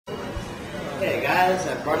Hey guys,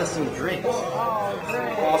 I brought us some drinks. Oh,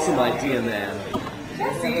 great. Awesome idea, man.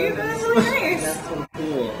 Jesse, that's really nice. That's so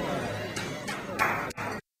cool.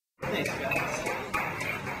 Thanks, guys.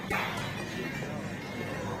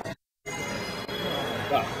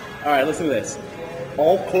 Wow. Alright, listen to this.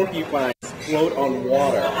 All porcupines float on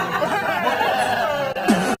water.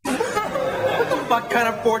 What kind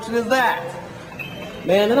of fortune is that?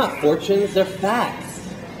 Man, they're not fortunes, they're facts.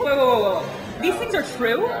 Whoa. These things are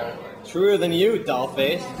true? Truer than you,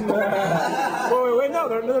 dollface. Wait, no,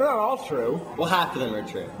 they're not all true. Well, half of them are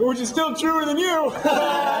true. Which is still truer than you.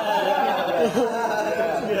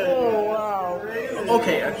 Oh, wow.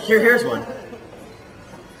 Okay, here's one.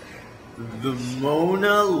 The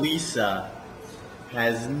Mona Lisa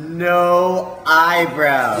has no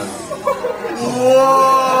eyebrows.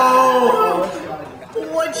 Whoa!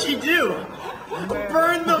 What'd she do?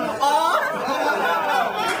 Burn them off?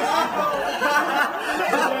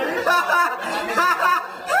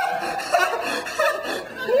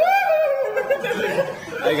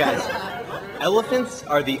 Hey guys, elephants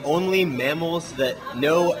are the only mammals that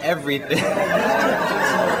know everything.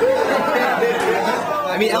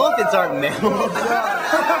 I mean, elephants aren't mammals.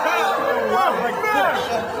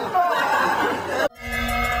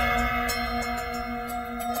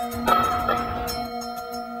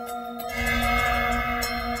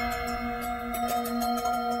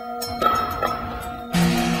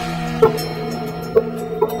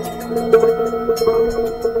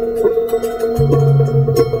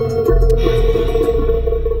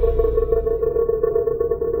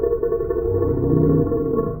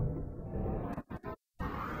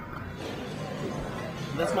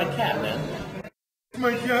 That's my cat, man.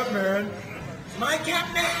 My cat, man. My cat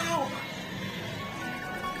now!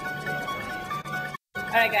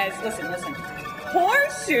 Alright guys, listen.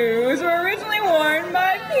 Horseshoes were originally worn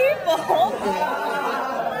by people.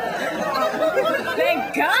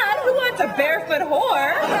 Thank God, who wants a barefoot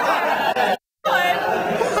whore?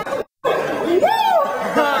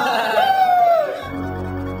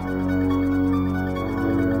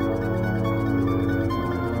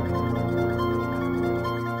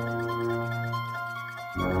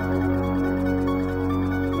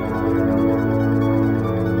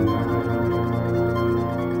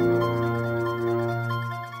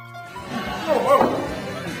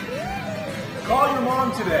 Call your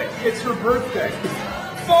mom today. It's her birthday.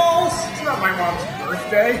 False! It's not my mom's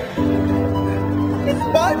birthday. It's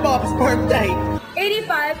my mom's birthday!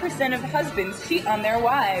 85% of husbands cheat on their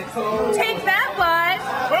wives. Take that, wives!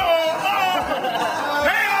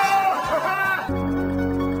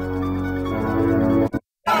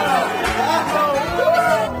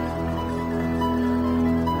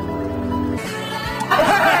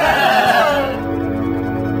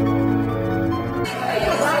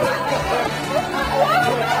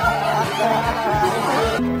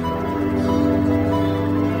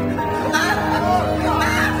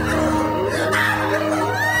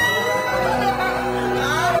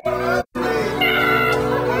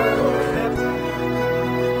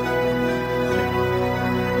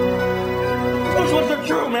 Which ones are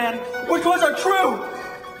true, man? Which ones are true?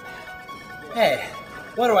 Hey,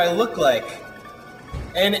 what do I look like?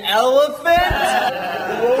 An elephant?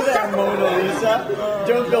 Whoa there, Mona Lisa.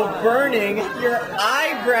 Don't go burning your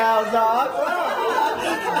eyebrows off.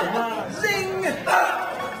 Zing!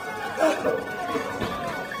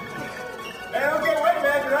 Hey, okay, wait,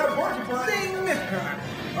 man. You're out of porcupine. Zing!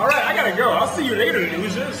 All right, I gotta go. I'll see you later,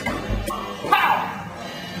 losers. Pow!